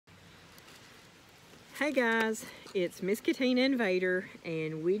Hey guys, it's Miss Katina and Vader,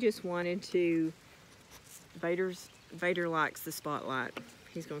 and we just wanted to, Vader likes the spotlight.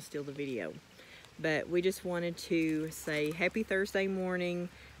 He's gonna steal the video. But we just wanted to say happy Thursday morning,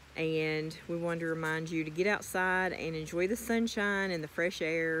 and we wanted to remind you to get outside and enjoy the sunshine and the fresh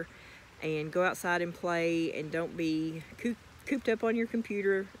air, and go outside and play, and don't be cooped up on your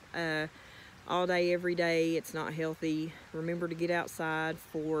computer all day, every day. It's not healthy. Remember to get outside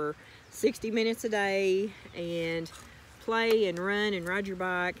for 60 minutes a day and play and run and ride your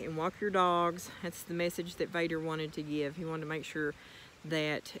bike and walk your dogs. That's the message that Vader wanted to give. He wanted to make sure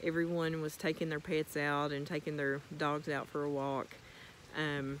that everyone was taking their pets out and taking their dogs out for a walk.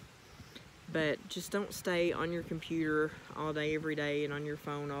 But just don't stay on your computer all day, every day, and on your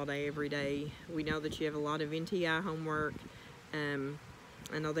phone all day, every day. We know that you have a lot of NTI homework.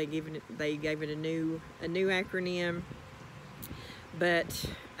 I know they gave it a new acronym, but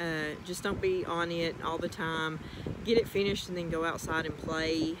just don't be on it all the time. Get it finished and then go outside and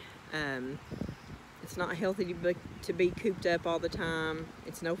play. It's not healthy to be cooped up all the time.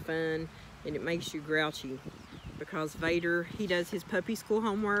 It's no fun, and it makes you grouchy, because Vader, he does his puppy school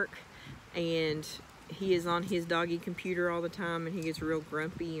homework, and he is on his doggy computer all the time, and he gets real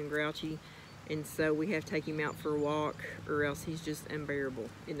grumpy and grouchy. And so we have to take him out for a walk, or else he's just unbearable.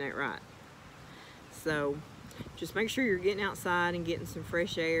 Isn't that right? So just make sure you're getting outside and getting some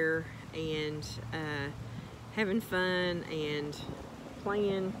fresh air and having fun and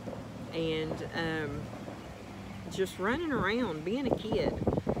playing and just running around, being a kid.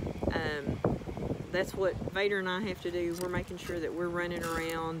 That's what Vader and I have to do. We're making sure that we're running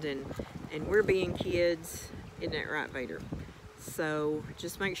around and we're being kids. Isn't that right, Vader? So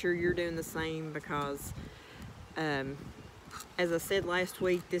just make sure you're doing the same, because as I said last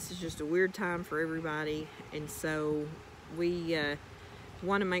week, this is just a weird time for everybody, and so we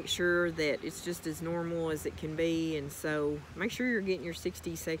want to make sure that it's just as normal as it can be. And so make sure you're getting your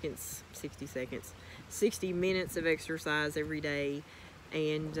 60 minutes of exercise every day,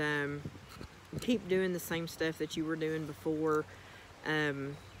 and keep doing the same stuff that you were doing before.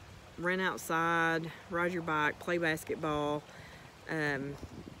 Run outside, ride your bike, play basketball,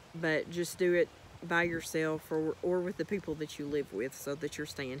 but just do it by yourself or with the people that you live with, so that you're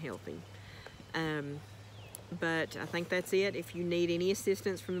staying healthy. But I think that's it. If you need any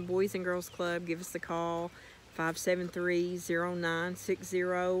assistance from the Boys and Girls Club, give us a call,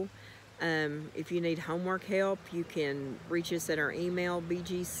 573-0960. If you need homework help, you can reach us at our email,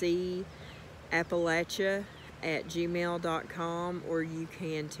 bgcappalachia@gmail.com, or you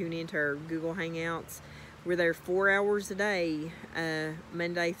can tune into our Google Hangouts. We're there 4 hours a day,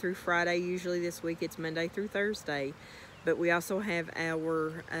 Monday through Friday. Usually this week it's Monday through Thursday. But we also have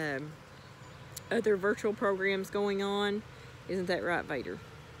our other virtual programs going on. Isn't that right, Vader?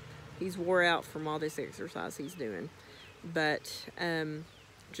 He's wore out from all this exercise he's doing. But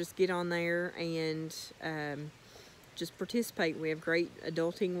just get on there and just participate. We have great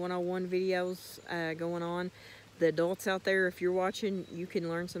Adulting 101 videos going on. The adults out there, if you're watching, you can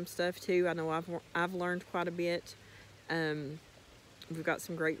learn some stuff too. I know I've learned quite a bit. We've got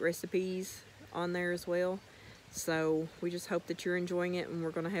some great recipes on there as well. So we just hope that you're enjoying it, and we're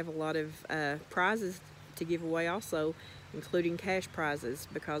going to have a lot of prizes to give away also, including cash prizes,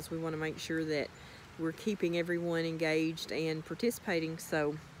 because we want to make sure that we're keeping everyone engaged and participating.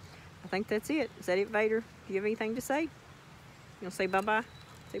 So I think that's it. Is that it, Vader? Do you have anything to say? You want to say bye-bye?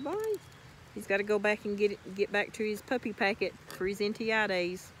 Say bye. He's got to go back and get back to his puppy packet for his NTI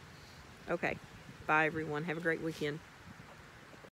days. Okay. Bye, everyone. Have a great weekend.